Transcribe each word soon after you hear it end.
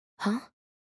Huh?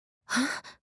 Huh?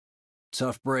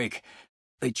 Tough break.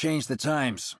 They changed the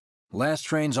times. Last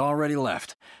train's already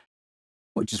left.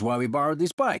 Which is why we borrowed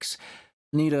these bikes.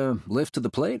 Need a lift to the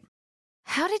plate?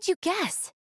 How did you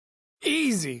guess?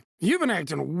 Easy. You've been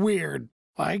acting weird.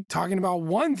 Like talking about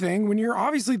one thing when you're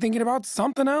obviously thinking about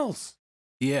something else.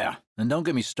 Yeah, and don't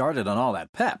get me started on all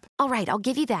that pep. All right, I'll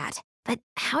give you that. But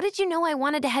how did you know I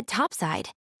wanted to head topside?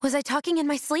 Was I talking in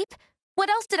my sleep?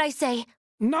 What else did I say?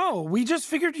 No, we just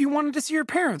figured you wanted to see your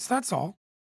parents, that's all.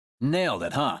 Nailed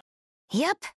it, huh?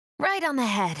 Yep, right on the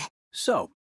head. So,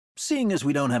 seeing as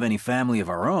we don't have any family of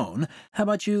our own, how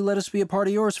about you let us be a part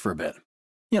of yours for a bit?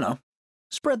 You know,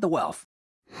 spread the wealth.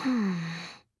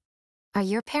 Are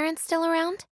your parents still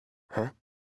around? Huh?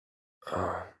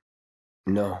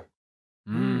 No.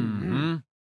 Mm-hmm.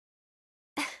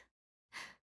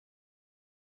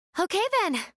 Okay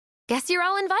then. Guess you're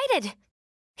all invited.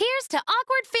 Here's to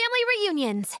awkward family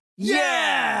reunions.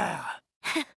 Yeah!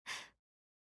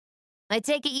 I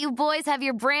take it you boys have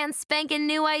your brand spanking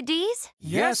new IDs?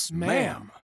 Yes,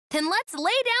 ma'am. Then let's lay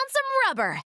down some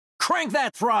rubber. Crank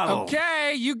that throttle!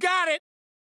 Okay, you got it.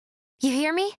 You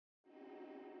hear me?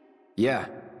 Yeah.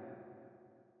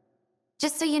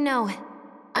 Just so you know,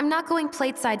 I'm not going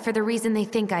plateside for the reason they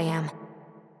think I am.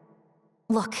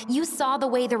 Look, you saw the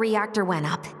way the reactor went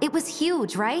up. It was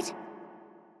huge, right?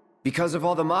 Because of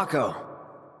all the Mako.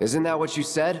 Isn't that what you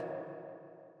said?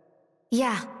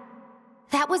 Yeah.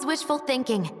 That was wishful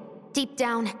thinking. Deep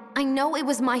down, I know it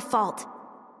was my fault.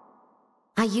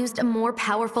 I used a more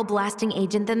powerful blasting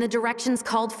agent than the directions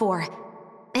called for.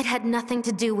 It had nothing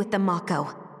to do with the Mako.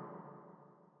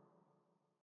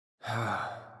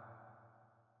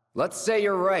 Let's say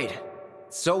you're right.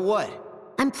 So what?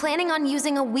 I'm planning on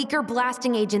using a weaker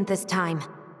blasting agent this time.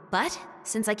 But,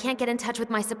 since I can't get in touch with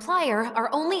my supplier, our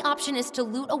only option is to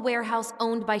loot a warehouse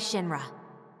owned by Shinra.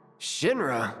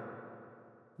 Shinra?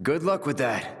 Good luck with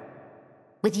that.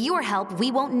 With your help,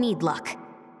 we won't need luck.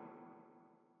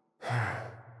 ID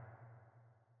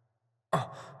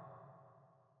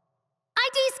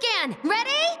scan!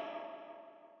 Ready?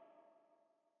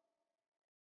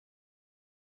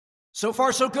 So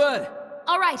far, so good.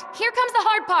 All right, here comes the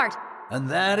hard part. And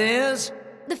that is?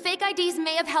 The fake IDs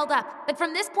may have held up, but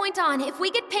from this point on, if we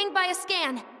get pinged by a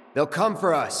scan... They'll come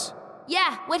for us.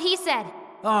 Yeah, what he said.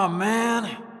 Oh,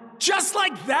 man. Just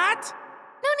like that?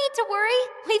 No need to worry.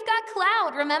 We've got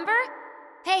Cloud, remember?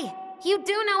 Hey, you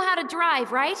do know how to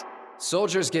drive, right?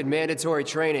 Soldiers get mandatory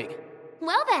training.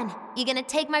 Well then, you gonna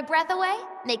take my breath away?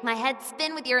 Make my head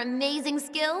spin with your amazing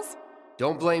skills?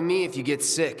 Don't blame me if you get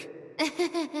sick.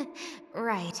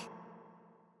 Right.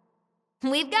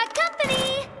 We've got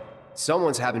company!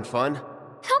 Someone's having fun.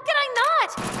 How could I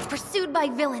not? Pursued by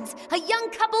villains, a young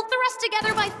couple thrust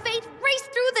together by fate race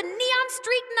through the neon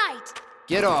street night.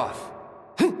 Get off.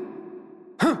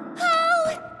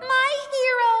 Oh, my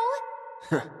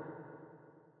hero!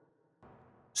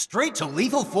 Straight to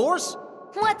lethal force?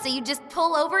 What, so you just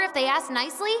pull over if they ask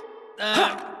nicely?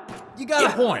 You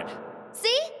got a point.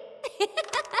 See?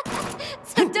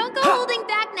 So don't go holding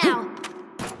back now.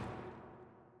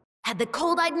 Had the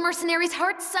cold-eyed mercenary's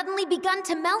heart suddenly begun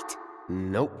to melt?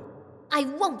 Nope. I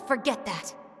won't forget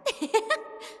that.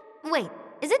 Wait,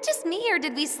 is it just me or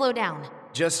did we slow down?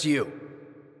 Just you.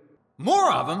 More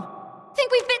of them?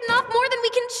 Think we've bitten off more than we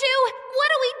can chew? What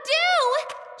do we do?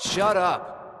 Shut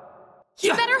up.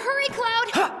 You better hurry,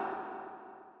 Cloud!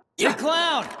 Yeah,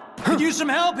 Cloud! Could use some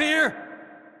help here!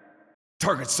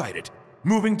 Target sighted.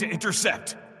 Moving to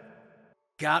intercept.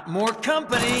 Got more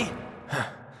company!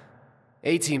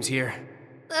 A-team's here.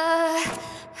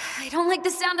 I don't like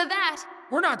the sound of that.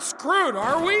 We're not screwed,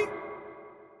 are we?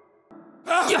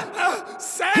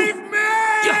 Save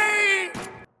me!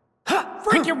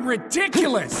 Freaking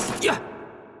ridiculous!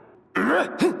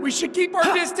 We should keep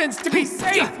our distance to be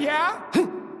safe, yeah?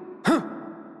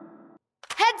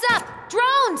 Heads up!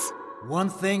 Drones! One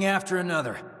thing after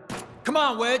another. Come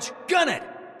on, Wedge, gun it!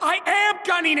 I am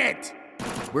gunning it!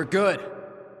 We're good.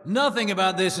 Nothing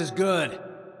about this is good.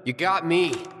 You got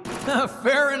me.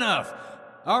 Fair enough.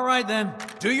 All right then,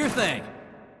 do your thing.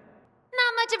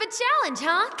 Not much of a challenge,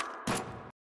 huh?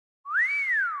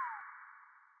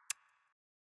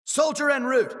 Soldier en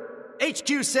route.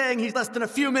 HQ saying he's less than a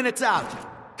few minutes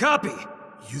out. Copy.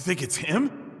 You think it's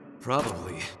him?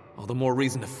 Probably. All the more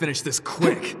reason to finish this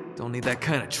quick. Don't need that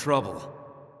kind of trouble.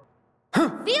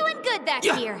 Feeling good back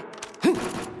here.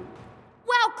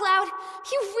 Wow, Cloud,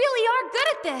 you really are good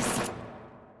at this.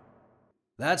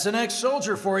 That's an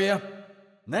ex-soldier for you.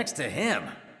 Next to him,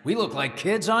 we look like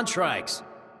kids on trikes.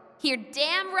 You're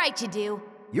damn right you do.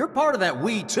 You're part of that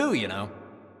we too, you know.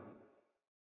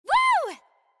 Woo!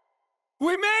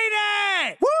 We made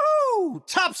it! Woohoo!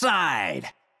 topside!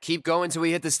 Keep going till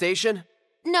we hit the station?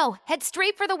 No, head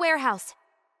straight for the warehouse.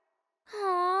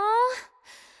 Aww.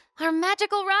 Our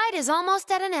magical ride is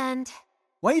almost at an end.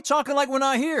 Why are you talking like we're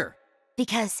not here?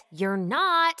 Because you're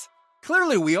not.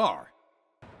 Clearly we are.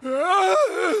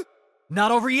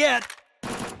 Not over yet.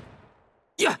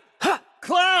 Yeah, ha,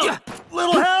 Cloud! Yeah.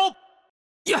 Little help!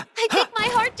 Yeah, I think my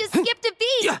heart just skipped a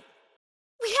beat. Yeah.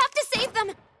 We have to save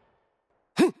them.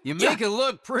 You make it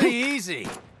look pretty easy.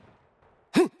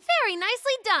 Very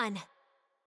nicely done.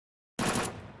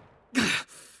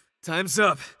 Time's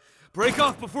up. Break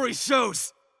off before he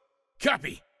shows.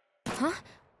 Copy. Huh?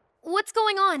 What's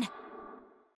going on?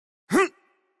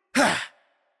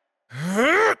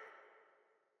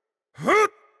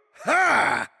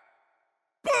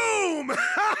 Boom!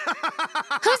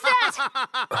 Who's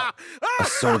that? A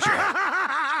soldier.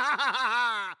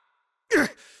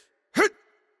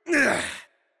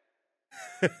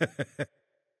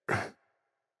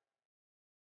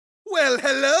 Well,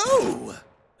 hello!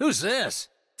 Who's this?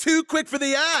 Too quick for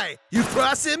the eye. You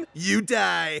cross him, you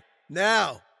die.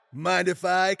 Now, mind if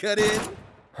I cut in?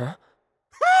 Huh?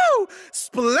 Woo!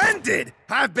 Splendid!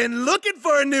 I've been looking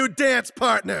for a new dance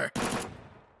partner.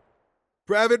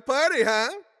 Private party, huh?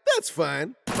 That's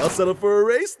fine. I'll settle for a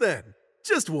race then.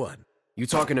 Just one. You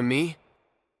talking to me?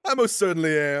 I most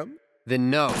certainly am. Then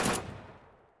no.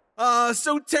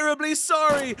 So terribly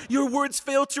sorry. Your words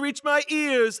fail to reach my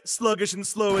ears, sluggish and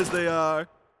slow as they are.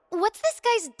 What's this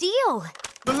guy's deal?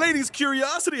 The lady's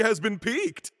curiosity has been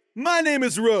piqued. My name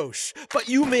is Roche, but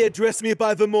you may address me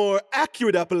by the more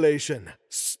accurate appellation,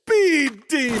 Speed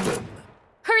Demon.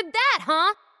 Heard that,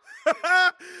 huh?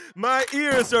 My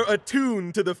ears are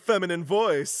attuned to the feminine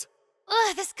voice.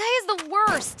 Ugh, this guy is the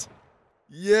worst.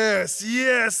 Yes,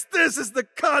 this is the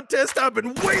contest I've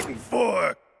been waiting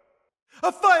for.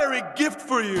 A fiery gift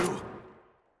for you.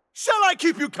 Shall I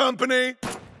keep you company?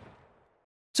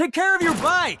 Take care of your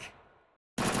bike!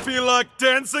 Feel like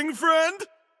dancing, friend?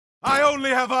 I only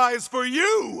have eyes for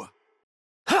you!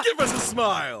 Give us a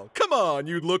smile! Come on,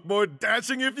 you'd look more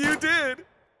dashing if you did!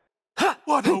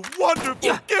 What a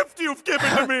wonderful gift you've given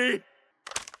to me!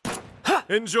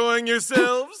 Enjoying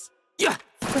yourselves?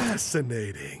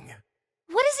 Fascinating.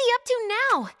 What is he up to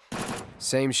now?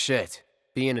 Same shit.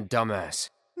 Being a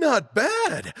dumbass. Not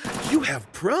bad. You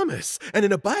have promise and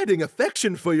an abiding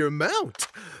affection for your mount.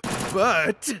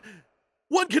 But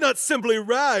one cannot simply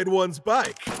ride one's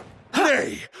bike.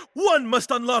 Nay, one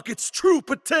must unlock its true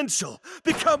potential,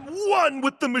 become one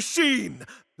with the machine,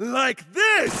 like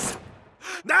this.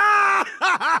 You might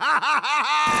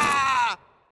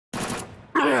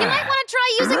want to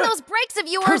try using those brakes of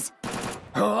yours.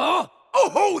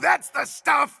 Oh, that's the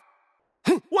stuff.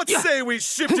 What say we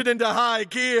shift it into high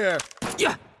gear?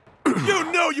 You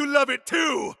know you love it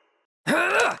too!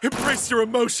 Embrace your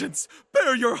emotions!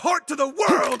 Bear your heart to the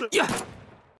world!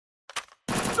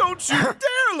 Don't you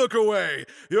dare look away!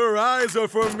 Your eyes are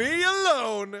for me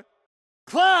alone!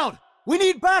 Cloud! We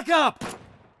need backup!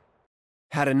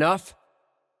 Had enough?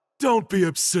 Don't be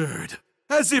absurd.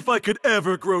 As if I could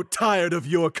ever grow tired of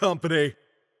your company.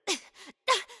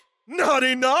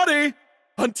 Naughty, naughty!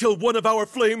 Until one of our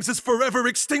flames is forever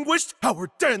extinguished, our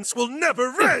dance will never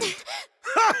end!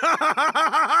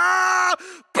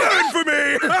 Burn for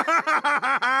me!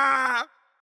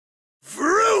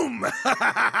 Vroom!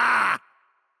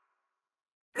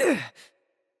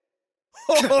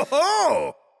 Ho ho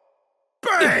ho!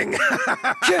 Bang!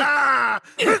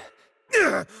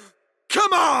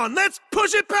 Come on, let's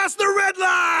push it past the red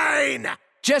line!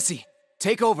 Jesse,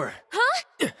 take over. Huh?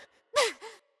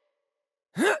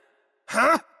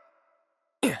 Huh?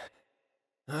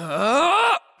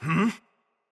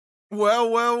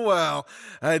 Well.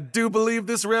 I do believe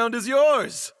this round is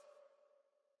yours.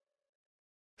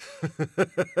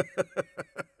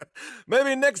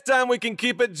 Maybe next time we can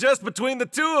keep it just between the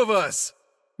two of us.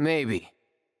 Maybe.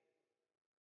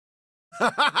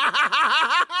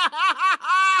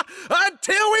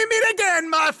 Until we meet again,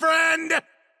 my friend!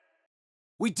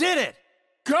 We did it!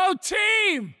 Go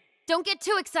team! Don't get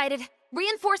too excited.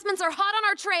 Reinforcements are hot on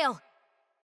our trail.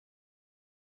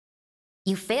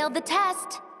 You failed the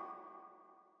test.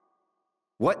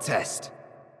 What test?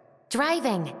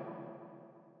 Driving.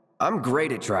 I'm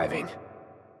great at driving.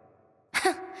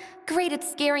 Great at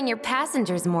scaring your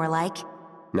passengers, more like.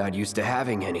 Not used to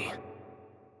having any.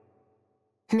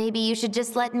 Maybe you should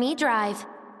just let me drive.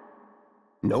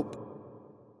 Nope.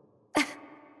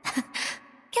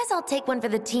 Guess I'll take one for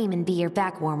the team and be your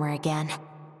back warmer again.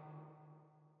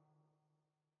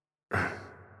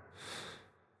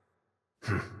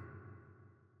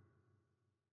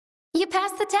 You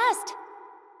passed the test.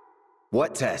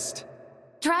 What test?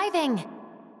 Driving.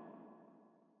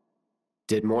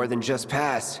 Did more than just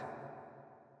pass.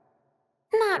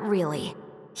 Not really.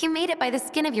 You made it by the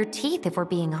skin of your teeth, if we're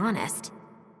being honest.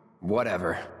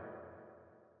 Whatever.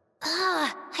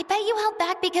 I bet you held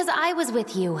back because I was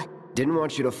with you. Didn't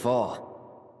want you to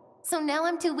fall. So now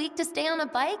I'm too weak to stay on a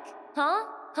bike? Huh?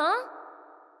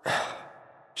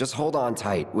 Just hold on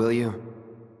tight, will you?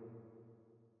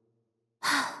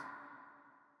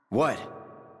 What?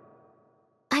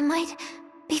 I might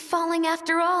be falling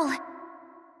after all.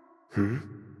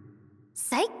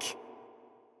 Psych?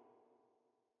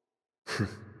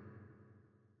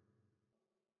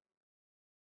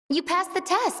 You passed the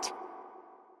test.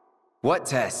 What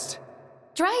test?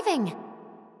 Driving.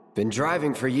 Been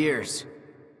driving for years.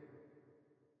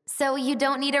 So you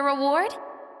don't need a reward?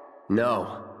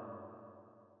 No.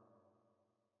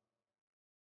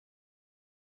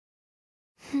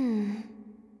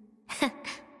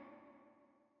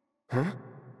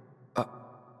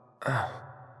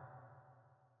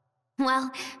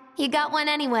 Well, you got one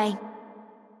anyway.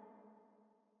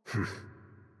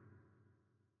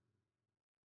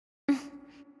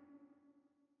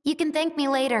 You can thank me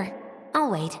later.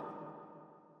 I'll wait.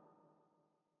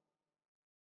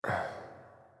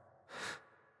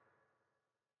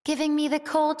 Giving me the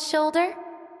cold shoulder?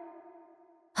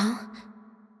 Huh?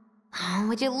 Oh,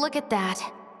 would you look at that?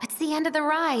 It's the end of the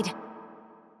ride.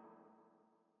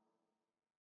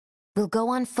 We'll go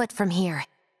on foot from here.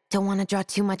 Don't want to draw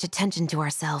too much attention to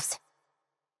ourselves.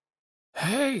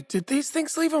 Hey, did these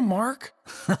things leave a mark?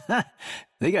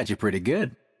 They got you pretty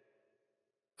good.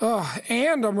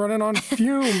 And I'm running on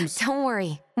fumes. Don't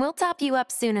worry. We'll top you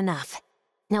up soon enough.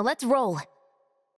 Now let's roll.